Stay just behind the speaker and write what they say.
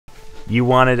You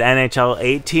wanted NHL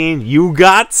 18, you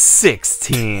got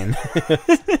 16.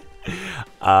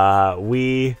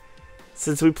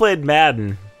 Since we played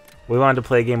Madden, we wanted to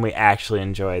play a game we actually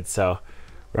enjoyed, so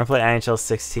we're gonna play NHL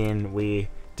 16. We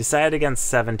decided against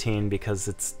 17 because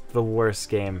it's the worst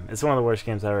game. It's one of the worst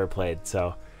games I've ever played,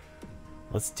 so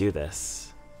let's do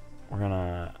this. We're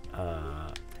gonna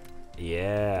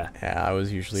yeah, I was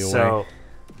usually away. So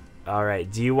all right,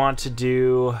 do you want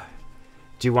to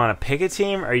pick a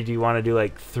team, or do you want to do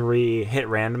like hit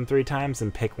random 3 times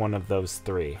and pick one of those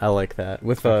 3? I like that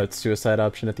with a suicide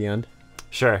option at the end.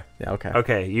 Sure. Yeah, okay.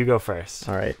 Okay, you go first.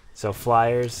 All right. So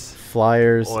Flyers,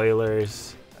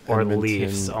 Oilers, or Edmonton,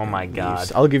 Leafs. Oh my God.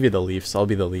 Leafs. I'll give you the Leafs. I'll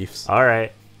be the Leafs. All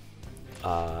right.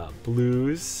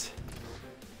 Blues,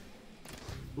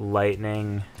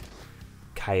 Lightning,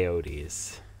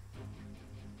 Coyotes.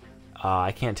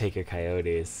 I can't take your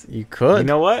Coyotes. You could. You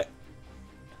know what?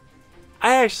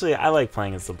 I like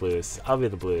playing as the Blues. I'll be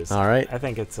the Blues. All right. I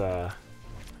think it's let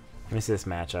me see this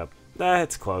matchup.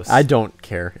 It's close. I don't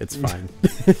care. It's fine.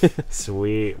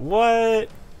 Sweet. What?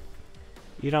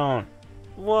 You don't.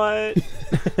 What?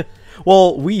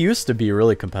 Well, we used to be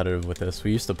really competitive with this.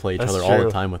 We used to play each other all the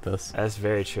time with this. That's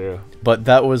very true. But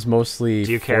that was mostly.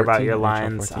 Do you care about your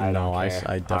lines? I don't.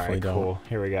 I definitely don't. Cool.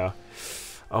 Here we go.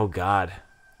 Oh God.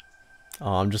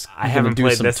 Oh, I'm just. I haven't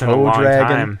played this in a toe long dragging.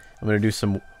 time. I'm gonna do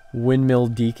some windmill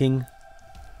deking.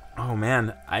 Oh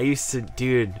man,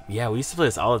 dude. Yeah, we used to play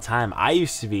this all the time. I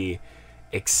used to be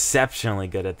exceptionally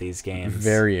good at these games.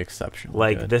 Very exceptional.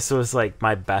 Like this was like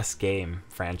my best game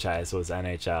franchise was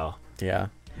NHL. Yeah.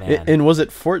 Man. And was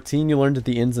it 14? You learned at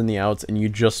the ins and the outs, and you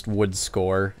just would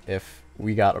score if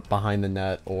we got behind the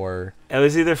net, or it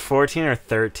was either 14 or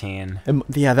 13.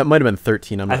 Yeah, that might have been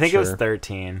 13. I think it was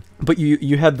 13. But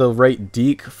you had the right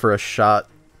deke for a shot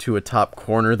to a top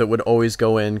corner that would always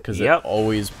go in because it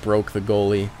always broke the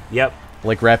goalie. Yep.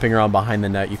 Like wrapping around behind the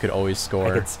net, you could always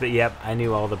score. Yep, I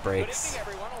knew all the breaks.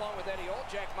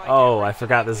 Oh, I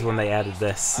forgot this is when they added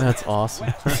this. That's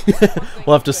awesome.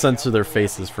 We'll have to censor their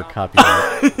faces for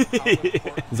copyright.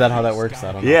 Is that how that works?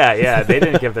 I don't know. Yeah, they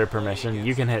didn't give their permission.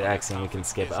 You can hit X and you can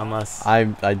skip unless I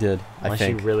did. Unless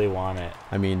you really want it.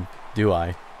 I mean, do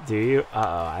I? Do you?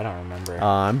 I don't remember.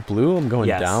 I'm blue. I'm going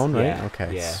down, right? Yeah,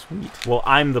 okay, yeah. Sweet. Well,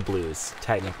 I'm the Blues,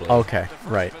 technically. Okay,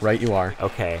 right you are.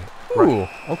 Okay. Ooh,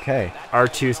 okay.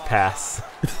 R2's pass.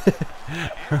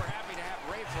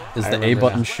 Is the A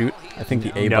button shoot? I think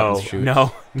the A button shoot.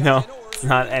 No, it's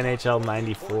not NHL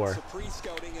 94.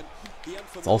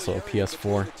 It's also a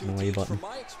PS4, no A button.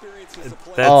 That's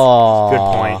good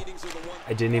point.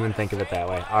 I didn't even think of it that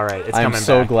way. All right, it's coming back. I'm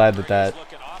so glad that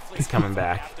it's coming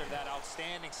back.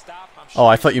 Oh,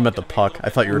 I thought you meant the puck. I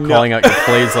thought you were calling out your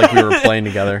plays like we were playing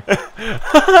together.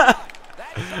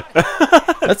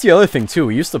 That's the other thing too.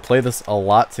 We used to play this a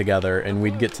lot together, and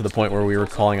we'd get to the point where we were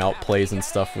calling out plays and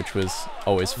stuff, which was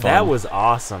always fun. That was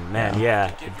awesome, man.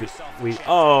 Yeah.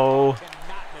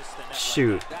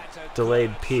 Shoot,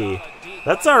 delayed P.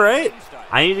 That's all right.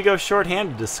 I need to go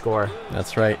shorthanded to score.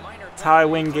 That's right. That's how I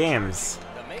win games.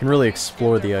 You can really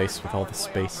explore the ice with all the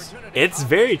space. It's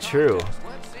very true.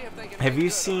 Have you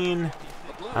seen?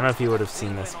 I don't know if you would have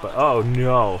seen this, but oh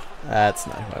no. That's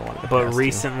not what I wanted to But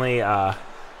recently,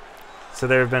 so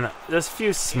there have been just a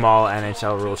few small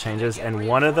NHL rule changes, and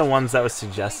one of the ones that was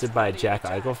suggested by Jack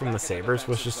Eichel from the Sabres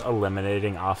was just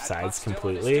eliminating offsides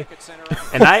completely.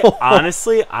 And I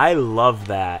honestly, I love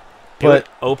that. It would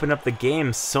open up the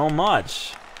game so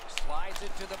much.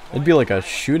 It'd be like a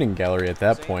shooting gallery at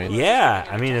that point. Yeah,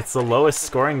 I mean, it's the lowest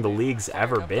scoring the league's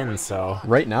ever been, so...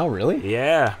 Right now, really?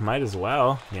 Yeah, might as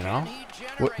well, you know?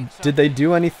 What, did they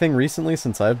do anything recently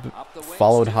since I've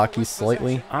followed hockey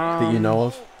slightly that you know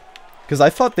of? Because I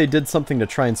thought they did something to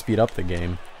try and speed up the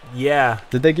game. Yeah.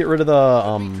 Did they get rid of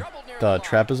the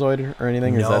trapezoid or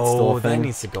anything? No, is that still a thing? That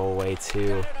needs to go away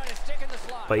too.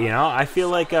 But you know, I feel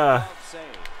like Just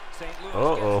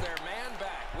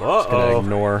gonna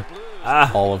ignore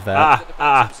all of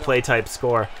that. Play type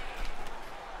score.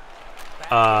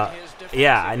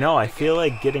 Yeah, I know. I feel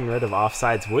like getting rid of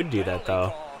offsides would do that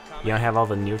though. You don't have all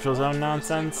the neutral zone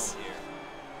nonsense.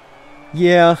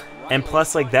 Yeah. And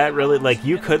plus, like, that really, like,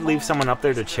 you could leave someone up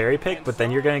there to cherry pick, but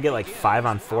then you're going to get, like,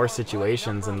 5-on-4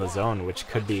 situations in the zone, which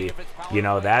could be, you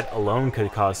know, that alone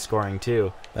could cause scoring,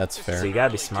 too. That's fair. So you got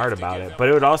to be smart about it. But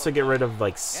it would also get rid of,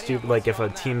 like, like, if a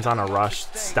team's on a rush,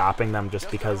 stopping them just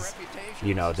because,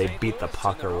 you know, they beat the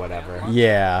puck or whatever.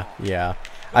 Yeah, yeah.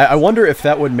 I wonder if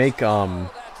that would make,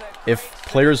 if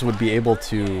players would be able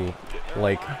to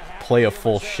like play a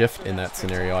full shift in that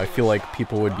scenario, I feel like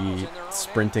people would be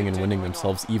sprinting and winning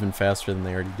themselves even faster than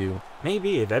they already do.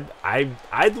 Maybe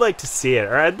I'd like to see it,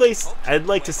 or at least I'd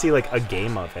like to see like a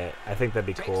game of it. I think that'd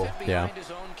be cool. Yeah.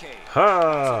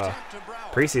 Huh.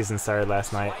 Preseason started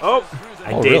last night. Oh,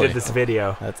 I dated really? this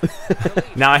video. That's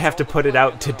Now I have to put it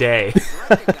out today.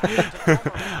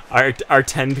 our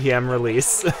 10 p.m.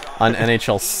 release. on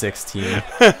NHL 16.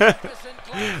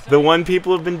 The one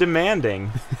people have been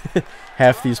demanding.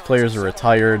 Half these players are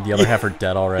retired, the other half are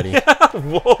dead already.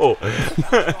 Whoa.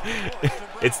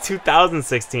 It's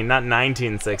 2016, not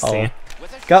 1916.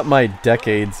 Got my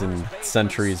decades and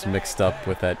centuries mixed up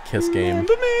with that Kiss game.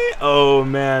 Oh,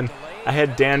 man. I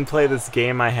had Dan play this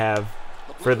game I have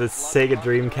for the Sega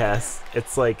Dreamcast.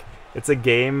 It's a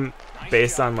game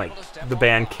based on, like, the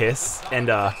band Kiss, and,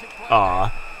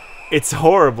 it's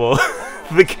horrible.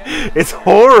 It's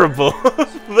horrible.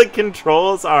 The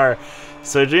controls are...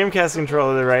 So Dreamcast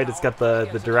controller to the right, it's got the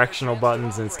directional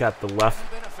buttons, and it's got the left...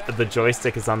 The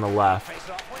joystick is on the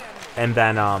left. And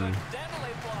then,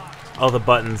 all the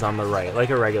buttons on the right, like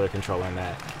a regular controller in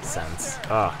that sense.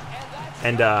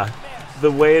 And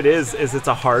the way it is it's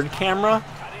a hard camera,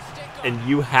 and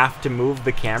you have to move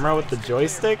the camera with the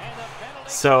joystick.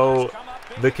 So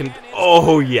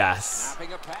oh yes,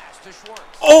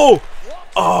 oh,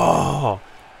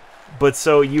 but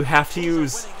so you have to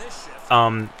use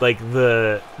like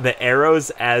the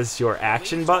arrows as your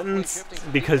action buttons,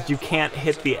 because you can't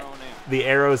hit the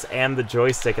arrows and the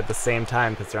joystick at the same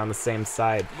time because they're on the same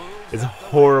side. It's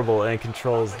horrible, and it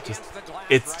controls just...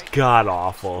 It's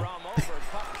god-awful.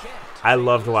 I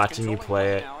loved watching you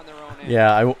play it.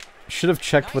 Yeah, I should have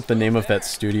checked what the name of that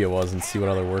studio was and see what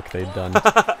other work they'd done.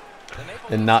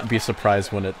 And not be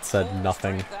surprised when it said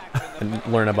nothing. And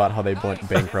learn about how they went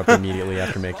bankrupt immediately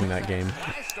after making that game.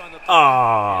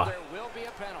 Aw.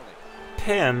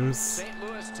 Pims.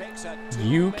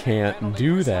 You can't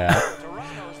do that.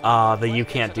 The you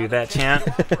can't do that chant.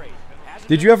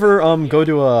 Did you ever go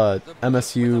to a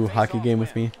MSU hockey game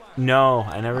with me? No,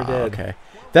 I never did. Okay.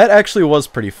 That actually was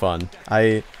pretty fun.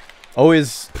 I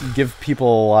always give people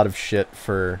a lot of shit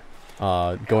for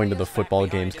going to the football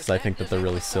games because I think that they're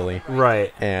really silly.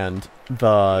 Right. And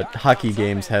the hockey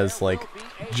games has like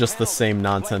just the same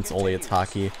nonsense, only it's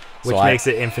hockey. Which makes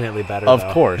it infinitely better, Of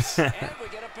though. course.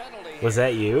 Was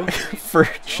that you? For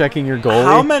checking your goalie?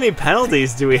 How many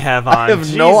penalties do we have on? I have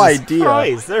Jesus no idea.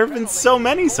 Christ, there have been so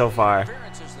many so far.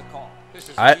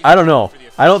 I don't know.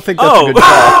 I don't think that's a good call.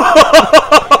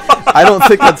 I don't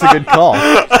think that's a good call.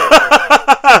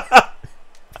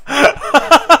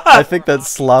 I think that's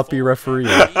sloppy refereeing.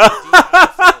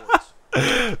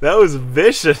 That was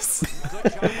vicious.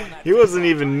 He wasn't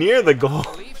even near the goal.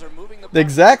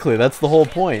 Exactly, that's the whole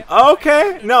point.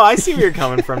 Okay, no, I see where you're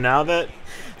coming from now. That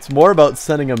It's more about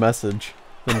sending a message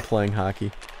than playing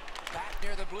hockey.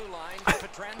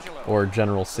 Or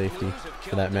general safety,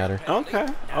 for that matter. Okay,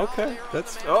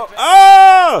 that's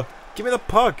oh! Give me the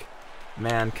puck,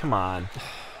 man! Come on,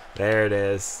 there it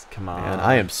is. Come on, Man,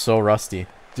 I am so rusty.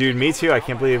 dude. Me too. I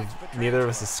can't believe neither of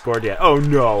us has scored yet. Oh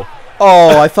no!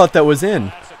 Oh, I thought that was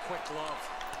in.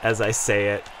 As I say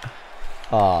it.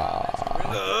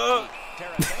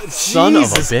 Son of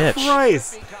a Jesus bitch.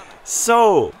 Christ!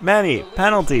 So many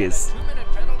penalties.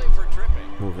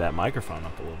 Move that microphone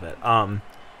up a little bit.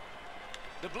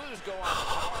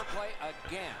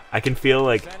 I can feel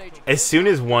like as soon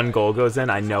as one goal goes in,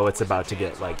 I know it's about to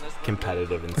get like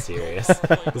competitive and serious.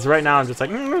 Because right now I'm just like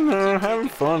having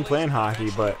fun playing hockey,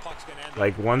 but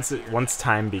like once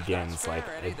time begins, like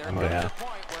I'm gonna.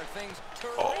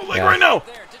 Oh, like right now!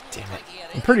 Damn it!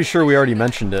 I'm pretty sure we already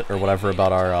mentioned it or whatever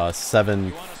about our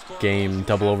 7-game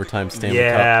double overtime Stanley Cup.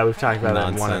 Yeah, we've talked about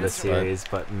it in one of the nonsense, series,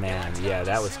 but man, yeah,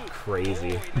 that was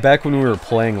crazy. Back when we were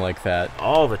playing like that,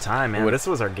 All the time, man. This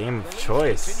was our game of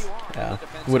choice. yeah,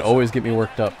 it would always get me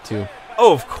worked up too.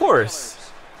 Oh, of course.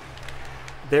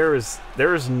 There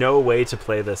was no way to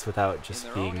play this without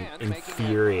just being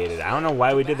infuriated. I don't know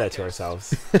why we did that to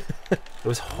ourselves. It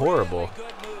was horrible.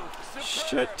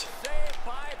 Shit.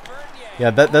 Yeah,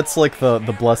 that's like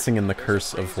the blessing and the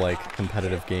curse of like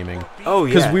competitive gaming. Oh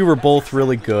yeah. Because we were both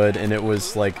really good, and it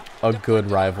was like a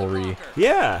good rivalry.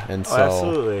 Yeah. And so,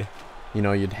 absolutely. You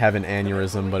know, you'd have an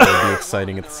aneurysm, but it would be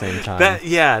exciting at the same time.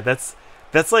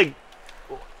 That's like,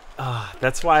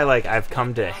 that's why like I've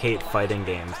come to hate fighting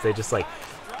games. They just like,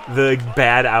 the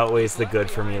bad outweighs the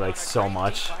good for me like so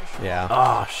much. Yeah.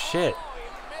 Oh shit.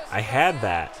 I had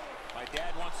that.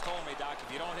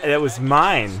 That was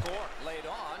mine.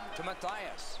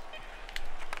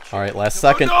 All right, last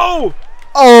second. Oh,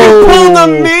 Oh! You pulled a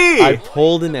me! I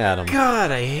pulled an Adam.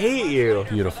 God, I hate you.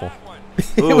 Beautiful.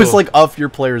 It was like off your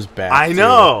player's back. I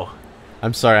know. Too.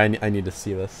 I'm sorry, I need to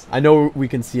see this. I know we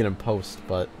can see it in post,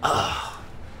 but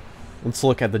let's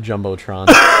look at the Jumbotron.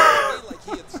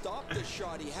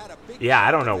 Yeah,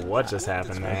 I don't know what just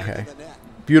happened there. Okay.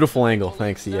 Beautiful angle.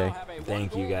 Thanks, EA.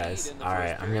 Thank you, guys. All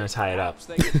right, I'm going to tie it up.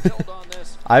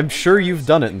 I'm sure you've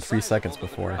done it in 3 seconds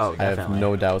before. Oh, I have definitely.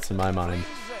 no doubts in my mind.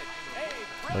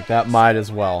 Like, that might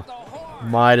as well.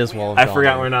 Might as well have I gone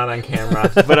forgot in. we're not on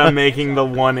camera, but I'm making the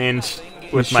 1 inch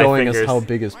with He's my showing fingers. us how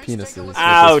big his penis is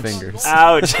Ouch! with his fingers.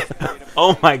 Ouch!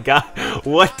 Oh my god.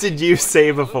 What did you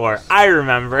say before? I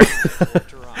remember.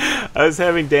 I was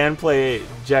having Dan play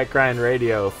Jack Grind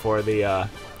Radio for the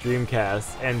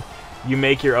Dreamcast, and you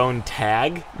make your own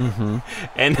tag,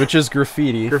 and Which is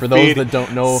graffiti, for those that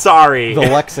don't know Sorry. the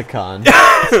lexicon.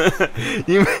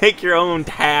 You make your own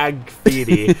tag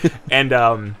graffiti, and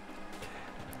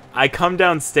I come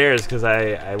downstairs because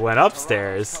I went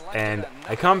upstairs, and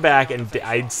I come back and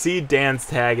I see Dan's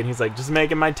tag, and he's like, "Just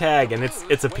making my tag," and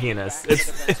it's a penis.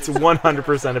 It's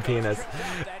 100% a penis,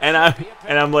 and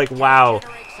I'm like, "Wow,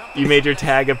 you made your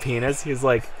tag a penis?" He's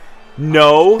like,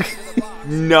 "No,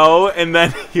 no," and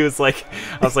then he was like,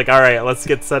 "I was like, all right, let's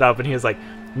get set up," and he was like,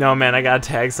 "No, man, I gotta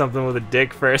tag something with a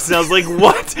dick first," and I was like,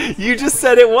 "What? You just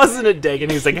said it wasn't a dick,"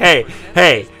 and he was like,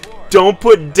 "Hey, don't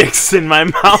put dicks in my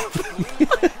mouth."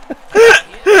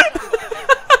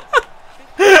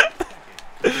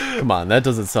 Come on, that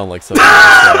doesn't sound like something you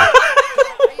would say.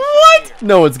 What?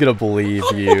 No one's gonna believe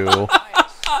you.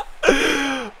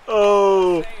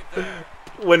 Oh,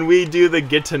 when we do the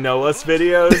get to know us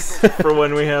videos for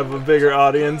when we have a bigger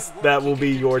audience, that will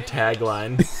be your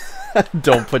tagline.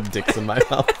 Don't put dicks in my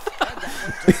mouth.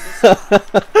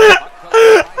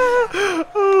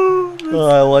 Oh,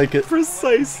 I like it.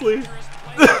 Precisely.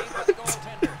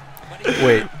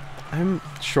 Wait, I'm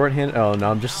shorthanded. Oh no,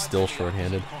 I'm just still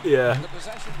shorthanded. Yeah.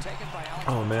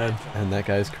 Oh man, And that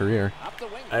guy's career.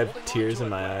 I have tears in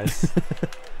my eyes.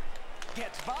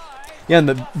 Yeah, and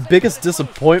the biggest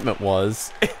disappointment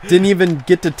was didn't even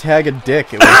get to tag a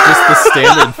dick. It was just the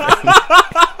standard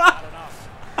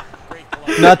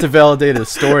thing. Not to validate his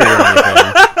story or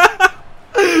anything.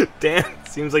 Dan,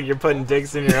 seems like you're putting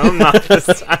dicks in your own mouth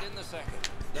this time.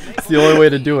 It's the only way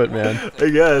to do it, man. I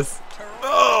guess.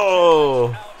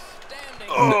 Oh.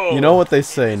 Oh. You know what they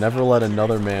say, never let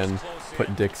another man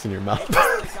put dicks in your mouth.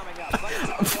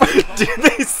 Did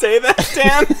they say that,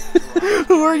 Dan?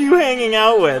 Who are you hanging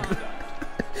out with?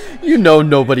 You know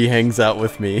nobody hangs out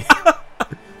with me.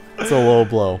 It's a low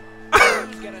blow.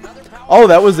 Oh,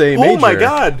 that was a major. Oh my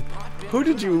god. Who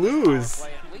did you lose?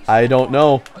 I don't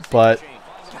know, but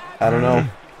I don't know.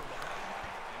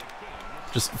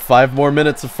 Just 5 more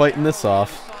minutes of fighting this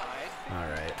off.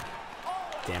 Alright.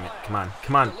 Damn it. Come on.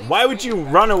 Come on. Why would you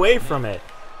run away from it?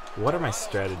 What are my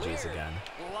strategies again?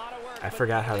 I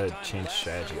forgot how to change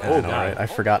strategy. Oh, no, I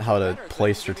forgot how to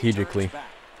play strategically.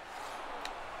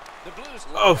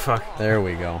 Oh, fuck. There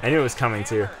we go. I knew it was coming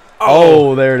too.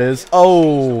 Oh, there it is.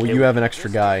 Oh, you have an extra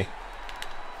guy.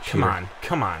 Come on.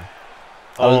 Come on.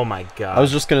 I was- Oh my god. I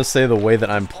was just gonna say the way that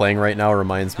I'm playing right now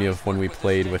reminds me of when we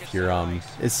played with your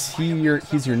he's your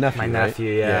nephew, My right?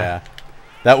 nephew, yeah.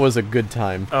 That was a good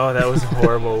time. Oh, that was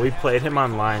horrible. We played him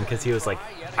online because he was like,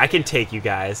 I can take you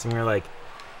guys. And we were like,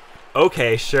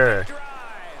 okay, sure.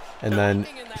 And then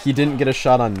he didn't get a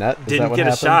shot on net. Is that Didn't what get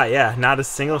a happened? shot, yeah. Not a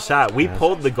single shot. We Yeah.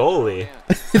 pulled the goalie.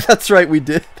 That's right, we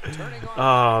did.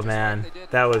 Oh, man.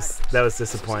 That was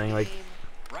disappointing. Like,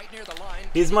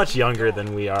 he's much younger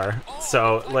than we are.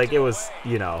 So, like, it was,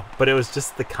 you know, but it was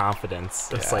just the confidence.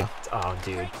 It's Yeah. like, oh,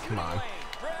 dude, come on.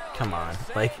 Come on.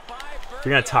 Like, if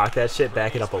you're going to talk that shit,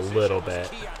 back it up a little bit.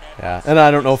 Yeah, and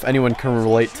I don't know if anyone can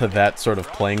relate to that sort of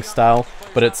playing style,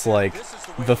 but it's like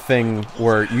the thing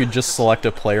where you just select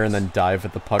a player and then dive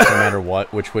at the puck no matter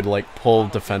what, which would like pull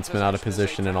defensemen out of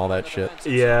position and all that shit.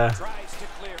 Yeah.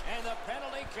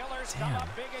 Damn.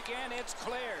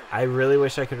 I really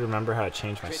wish I could remember how to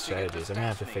change my strategies. I'm going to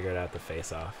have to figure it out at the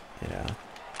face-off. Yeah.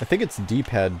 I think it's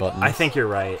D-pad button. I think you're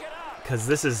right. Because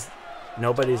this is...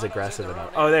 Nobody's aggressive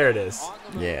enough. Oh, there it is.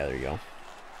 Yeah, there you go.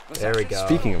 There we go.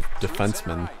 Speaking of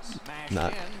defensemen,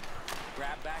 not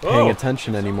paying Oh,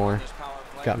 attention anymore.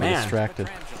 Got me Man. distracted.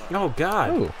 oh, God.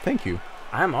 Oh, thank you.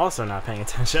 I'm also not paying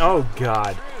attention. Oh,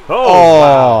 God. Oh, Oh,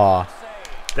 wow.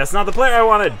 That's not the player I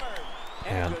wanted.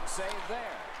 man.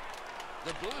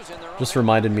 Just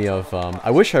reminded me of, I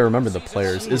wish I remembered the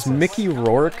players. Is Mickey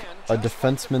Rourke a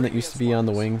defenseman that used to be on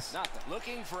the wings?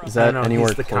 Is I that don't know. anywhere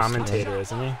He's the close to that? commentator,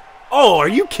 isn't he? Oh, are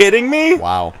you kidding me?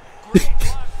 Wow.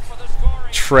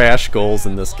 Trash goals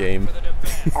in this game.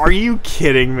 Are you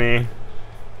kidding me?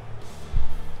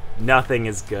 Nothing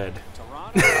is good.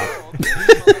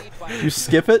 You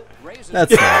skip it?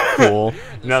 That's not cool.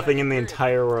 Nothing in the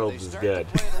entire world is good.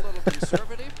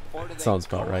 Sounds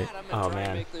about right. Oh,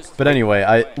 man. But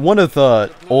anyway, one of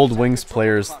the old Wings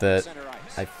players that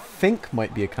I think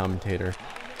might be a commentator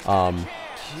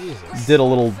did a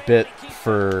little bit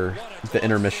for the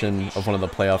intermission of one of the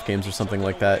playoff games or something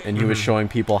like that, and he was showing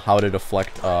people how to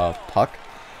deflect a puck.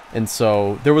 And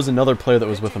so there was another player that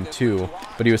was with him too,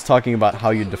 but he was talking about how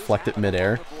you deflect it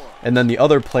midair. And then the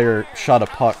other player shot a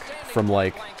puck from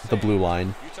like the blue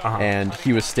line, and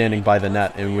he was standing by the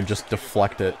net and would just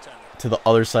deflect it to the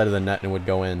other side of the net and would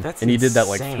go in. That's and he did that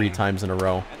like insane. 3 times in a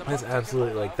row. That's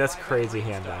absolutely, like, that's crazy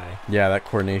hand-eye. Yeah, that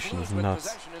coordination is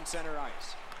nuts.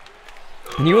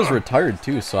 And he was retired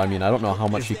too, so I mean, I don't know how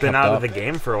much he He's been kept out up. of the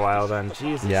game for a while then.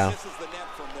 Jesus. Yeah.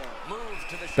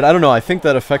 But I don't know, I think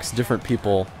that affects different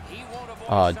people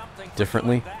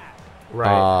differently.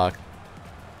 Right.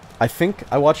 I think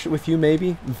I watched it with you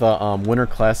maybe, the Winter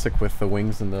Classic with the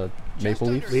Wings and the Maple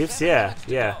Leafs. Leafs, yeah,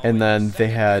 yeah. And then they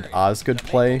had Osgood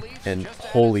play, and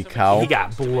holy cow. He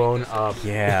got blown up.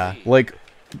 Yeah, like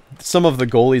some of the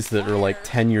goalies that are like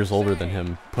 10 years older than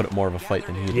him put up more of a fight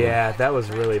than he did. Yeah, that was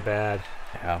really bad.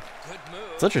 Yeah.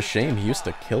 Such a shame. He used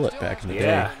to kill it back in the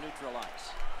Yeah. day.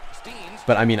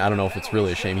 But I mean, I don't know if it's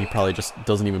really a shame. He probably just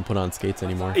doesn't even put on skates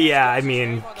anymore. Yeah, I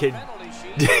mean,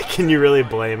 can you really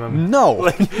blame him?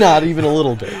 No, not even a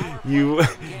little bit.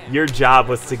 Your job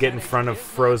was to get in front of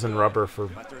frozen rubber for,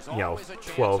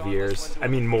 12 years. I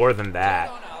mean, more than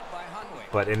that.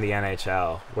 But in the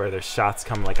NHL, where their shots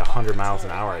come like 100 miles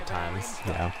an hour at times.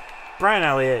 Yeah. Brian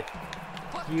Elliott,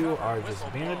 you are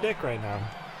just being a dick right now.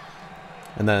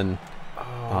 And then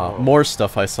more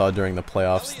stuff I saw during the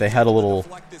playoffs. They had a little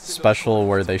special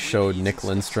where they showed Nick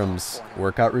Lindstrom's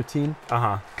workout routine.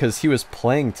 Because he was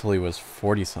playing till he was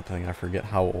 40-something. I forget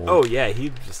how old. Oh, yeah,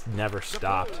 he just never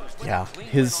stopped. Yeah,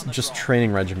 his just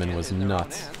training regimen was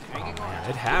nuts. Oh, man,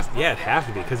 it'd have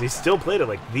to be, because he still played at,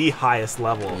 like, the highest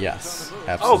level. Yes, Oh,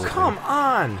 absolutely. come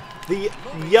on! The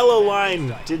yellow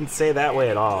line didn't say that way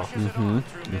at all.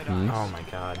 Oh, my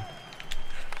God.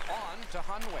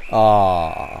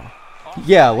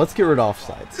 Yeah, let's get rid of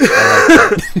offsides. I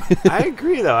like that. I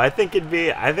agree, though. I think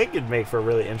it'd make for a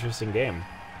really interesting game.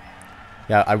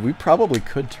 Yeah, we probably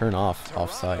could turn off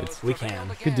offsides. We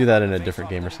can. Could do that in a different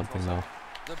game or something, though.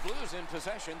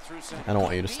 I don't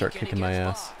want you to start kicking my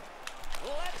ass.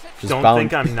 Don't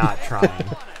think I'm not trying.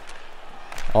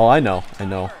 Oh, I know.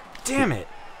 Damn it.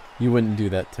 You wouldn't do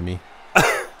that to me.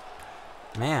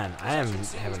 Man, I am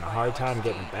having a hard time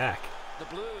getting it back.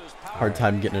 Hard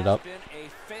time getting it up.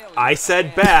 I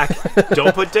said back.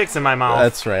 Don't put dicks in my mouth.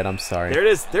 That's right, I'm sorry. There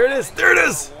it is. There it is. There it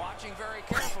is.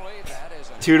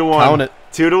 2-1. Count it.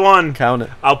 2-1. Count it.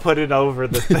 I'll put it over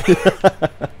the thing.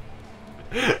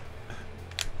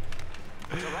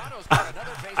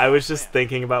 I was just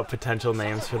thinking about potential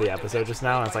names for the episode just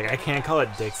now, and it's like, I can't call it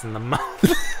dicks in the mouth.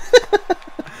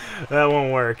 That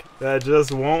won't work. That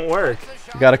just won't work.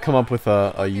 You gotta come up with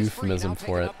a euphemism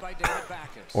for it.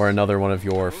 Or another one of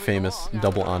your famous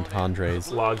double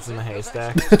entendres. Logs in the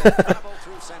haystack.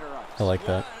 I like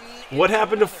that. What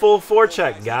happened to full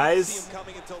forecheck, guys?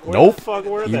 Where Nope. the fuck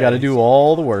were You they? gotta do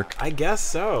all the work. I guess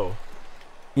so.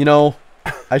 You know,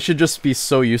 I should just be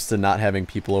so used to not having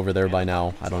people over there by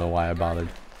now. I don't know why I bothered.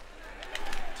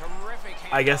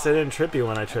 I guess I didn't trip you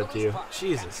when I tripped you.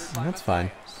 Jesus. That's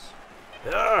fine.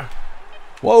 Ugh.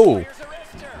 Whoa!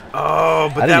 Oh,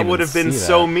 but didn't that even would have been see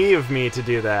so that. me of me to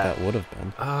do that. That would have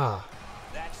been. Ah.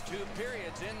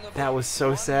 That was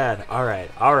so sad.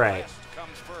 Alright, alright.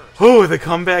 Oh, the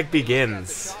comeback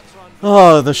begins.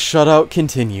 Oh, the shutout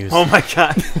continues. Oh my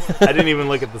god. I didn't even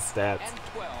look at the stats.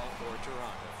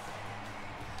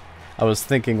 I was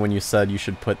thinking when you said you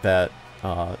should put that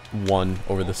 1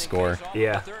 over the score.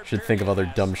 Yeah. Should think of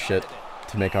other dumb shit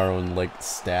to make our own, like,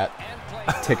 stat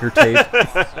ticker tape.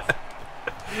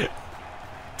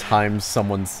 Times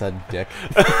someone said dick.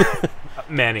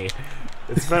 Many.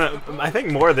 It's been, I think,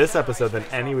 more this episode than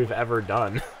any we've ever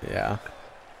done. Yeah.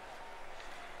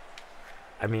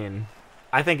 I mean,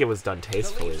 I think it was done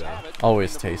tastefully, though.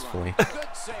 Always tastefully.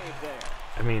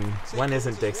 I mean, when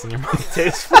isn't dicks in your mouth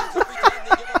tasteful?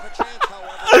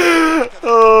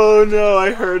 Oh no,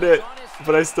 I heard it,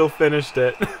 but I still finished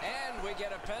it.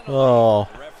 Oh.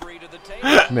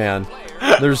 Man.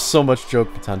 There's so much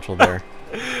joke potential there.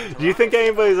 Do you think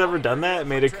anybody's ever done that?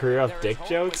 Made a career off dick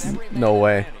jokes? No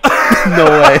way. No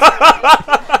way.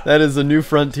 That is a new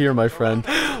frontier, my friend.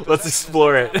 Let's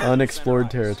explore it.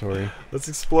 Unexplored territory. Let's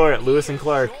explore it. Lewis and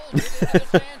Clark.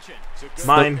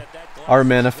 Mine. Our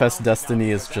manifest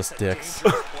destiny is just dicks.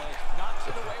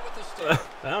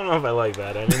 I don't know if I like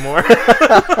that anymore.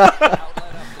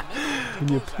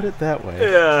 When you put it that way.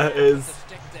 Yeah, it's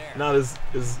not as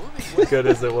good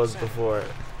as it was before.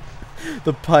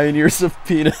 The pioneers of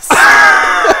penis.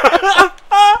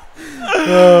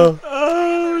 Oh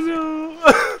no.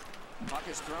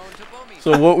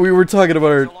 So what we were talking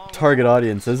about our target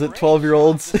audience, is it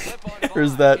 12-year-olds? Or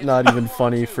is that not even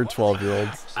funny for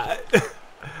 12-year-olds?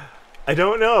 I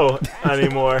don't know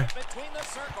anymore.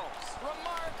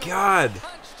 God.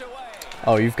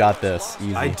 Oh, you've got this.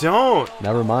 Easy. I don't.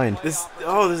 Never mind. This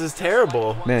is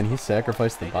terrible. Man, he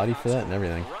sacrificed the body for that and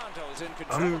everything.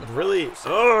 I'm really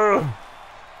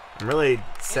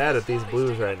sad at these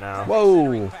Blues right now.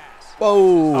 Whoa.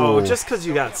 Whoa. Oh, just because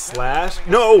you got slashed?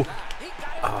 No.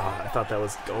 Oh, I thought that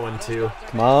was going to.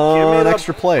 Come on, Give me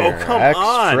extra player. Oh, come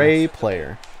X-ray on.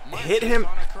 Player. Hit him.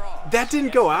 That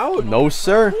didn't go out. No,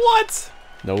 sir. What?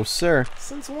 No, sir.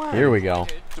 Since when? Here we go.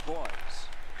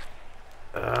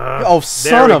 Oh,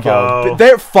 son of go. a...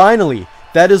 There, finally.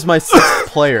 That is my 6th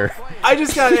player. I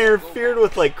just got interfered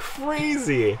with like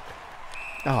crazy.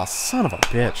 Oh, son of a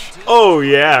bitch. Oh,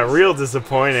 yeah. Real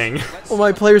disappointing. Well,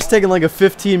 my player's taking like a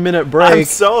 15-minute break. I'm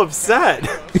so upset.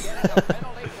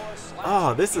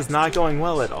 Oh, this is not going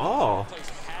well at all.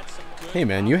 Hey,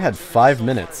 man, you had 5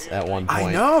 minutes at one point.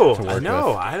 I know. To work I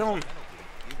know. with.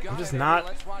 I'm just not.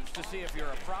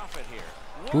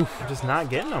 Oof. I'm just not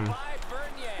getting them.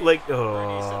 Like, oh.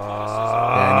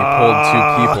 And you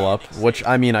pulled 2 people up, which,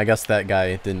 I mean, I guess that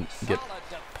guy didn't get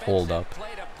pulled up.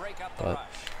 But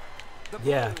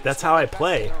Yeah, that's how I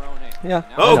play. yeah.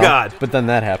 Oh, I know. God. But then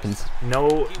that happens.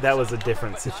 No, that was a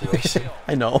different situation.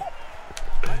 I know.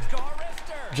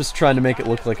 Just trying to make it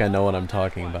look like I know what I'm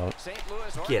talking about.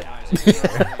 Get out of here.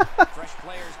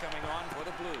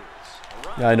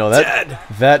 Yeah, I know that. Dead.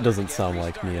 That doesn't sound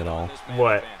like me at all.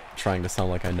 What? Trying to sound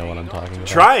like I know what I'm talking about.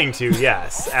 Trying to,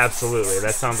 yes, absolutely.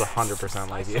 That sounds 100%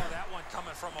 like you.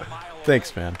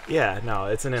 Thanks, man. Yeah, no,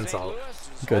 it's an insult.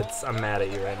 Good. I'm mad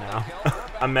at you right now.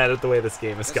 I'm mad at the way this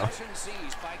game is going.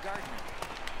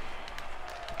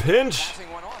 Pinch!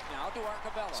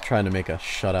 I was trying to make a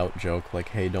shutout joke, like,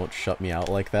 hey, don't shut me out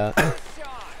like that.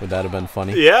 Would that have been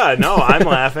funny? Yeah, no, I'm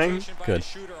laughing. Good.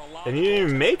 And you didn't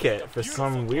even make it for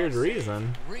some weird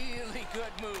reason.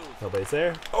 Nobody's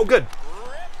there. Oh, good.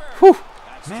 Whew.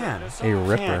 Man, A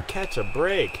ripper. can't catch a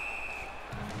break.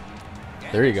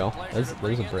 There you go. There's a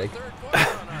break.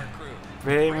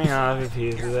 Break me off a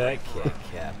piece of that Kit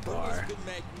Kat bar.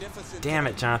 Damn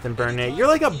it, Jonathan Burnett. You're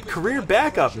like a career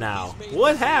backup now.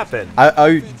 What happened?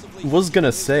 I was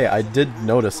gonna say, I did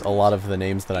notice a lot of the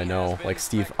names that I know. Like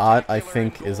Steve Ott, I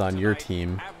think, is on your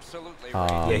team.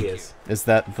 Yeah, he is. Is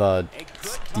that the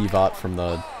Steve Ott from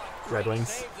the Red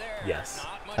Wings? Yes,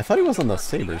 I thought he was on the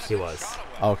Sabres. he was.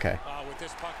 Okay.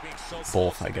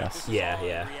 Both, I guess. Yeah,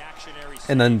 yeah.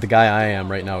 And then the guy I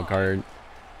am right now, guard,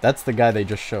 that's the guy they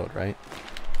just showed, right?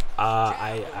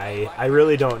 I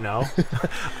really don't know.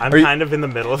 I'm you- kind of in the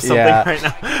middle of something Yeah. right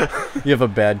now. You have a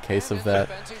bad case of that.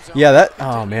 Yeah, that...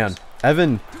 Oh, man.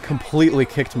 Evan completely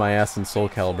kicked my ass in Soul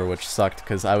Calibur, which sucked,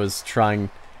 because I was trying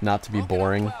not to be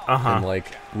boring and,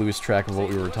 like, lose track of what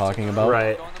we were talking about.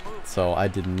 Right. So I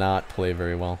did not play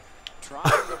very well.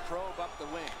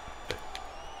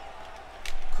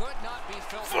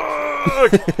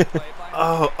 Fuck!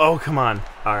 Oh, come on.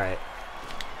 All right.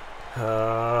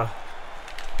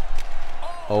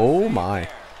 Oh, my.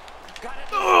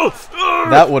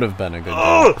 That would have been a good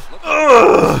goal.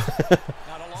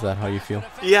 Is that how you feel?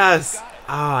 Yes.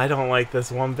 Oh, I don't like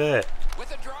this one bit.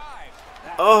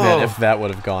 Oh, Man, if that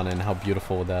would have gone in, how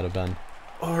beautiful would that have been?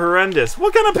 horrendous.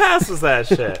 What kind of pass was that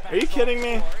shit? Are you kidding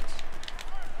me?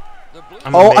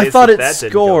 I'm Oh, I amazed thought that it that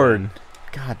didn't go scored. in.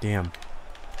 God damn.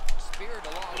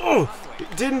 Oh,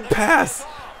 it didn't pass.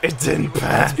 It didn't pass.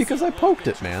 That's because I poked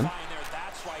it, man.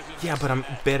 Yeah, but I'm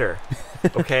bitter.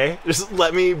 Okay? Just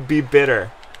let me be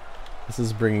bitter. This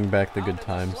is bringing back the good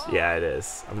times. Yeah, it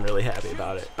is. I'm really happy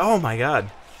about it. Oh my god.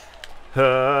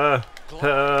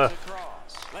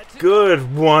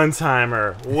 Good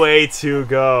one-timer. Way to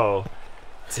go.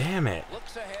 Damn it.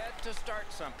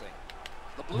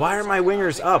 Why are my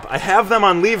wingers up? I have them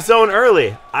on leave zone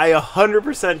early. I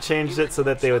 100% changed it so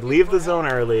that they would leave the zone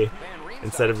early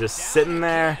instead of just sitting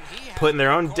there putting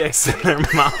their own dicks in their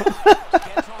mouth.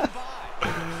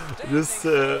 Just,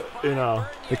 you know.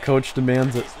 The coach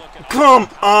demands it. Come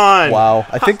on! Wow,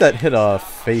 I think that hit a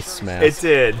face mask. It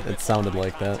did. It sounded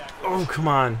like that. Oh, come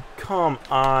on. Come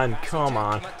on. Come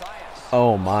on.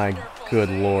 Oh my good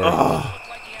lord. Oh,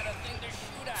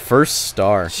 First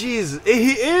star. jeez.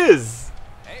 He is.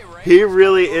 He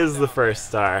really is the first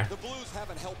star.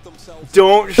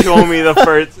 Don't show me the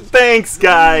first. Thanks,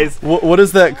 guys. What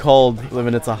is that called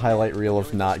when it's a highlight reel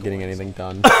of not getting anything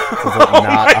done? Is it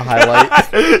not a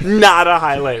highlight? Not a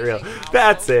highlight reel.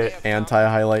 That's it.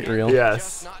 Anti-highlight reel?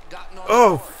 Yes.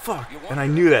 Oh, fuck. And I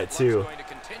knew that, too.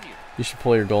 You should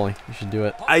pull your goalie. You should do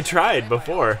it. I tried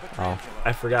before. Oh.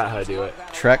 I forgot how to do it.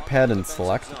 Trackpad and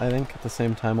select, I think, at the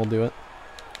same time will do it.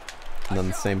 And then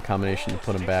the same combination to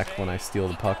put him back when I steal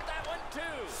the puck.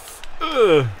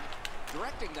 Ugh.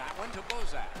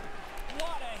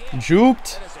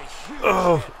 Juked.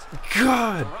 Oh,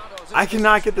 God. I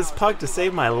cannot get this puck to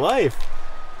save my life.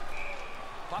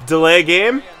 Delay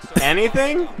game?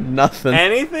 Anything? Nothing.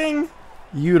 Anything?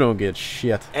 You don't get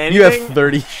shit. Anything? You have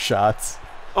 30 shots.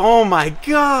 Oh, my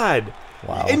God.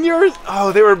 Wow. And yours?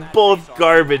 Oh, they were both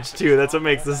garbage, too. That's what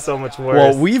makes this so much worse.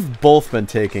 Well, we've both been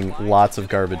taking lots of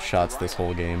garbage shots this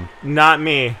whole game. Not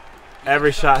me.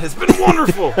 Every shot has been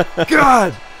wonderful.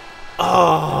 God.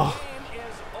 Oh.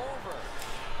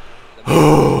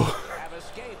 Oh.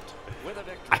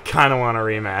 I kind of want a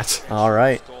rematch. All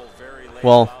right.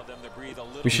 Well,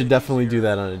 we should definitely do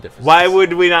that on a different. Why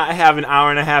would we not have an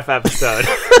hour-and-a-half episode?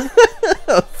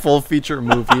 A full feature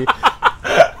movie.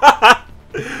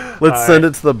 Let's send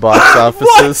it to the box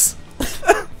offices.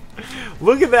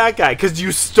 Look at that guy, because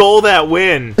you stole that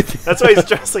win. That's why he's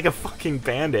dressed like a fucking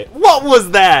bandit. What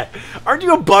was that? Aren't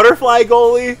you a butterfly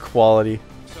goalie? Quality.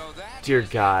 Dear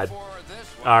God.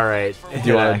 All right. Do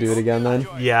you want to do it again then?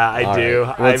 Yeah, I do.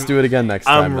 Right. Let's do it again next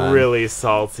time. I'm really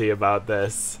salty about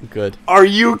this. Good. Are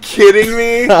you kidding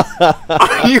me?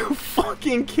 Are you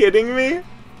fucking kidding me?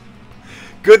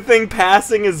 Good thing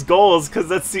passing is goals, because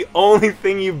that's the only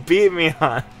thing you beat me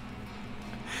on.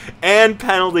 And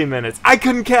penalty minutes. I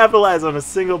couldn't capitalize on a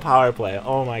single power play.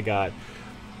 Oh my God.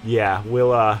 Yeah,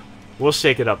 we'll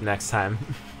shake it up next time.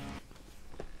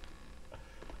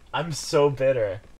 I'm so bitter.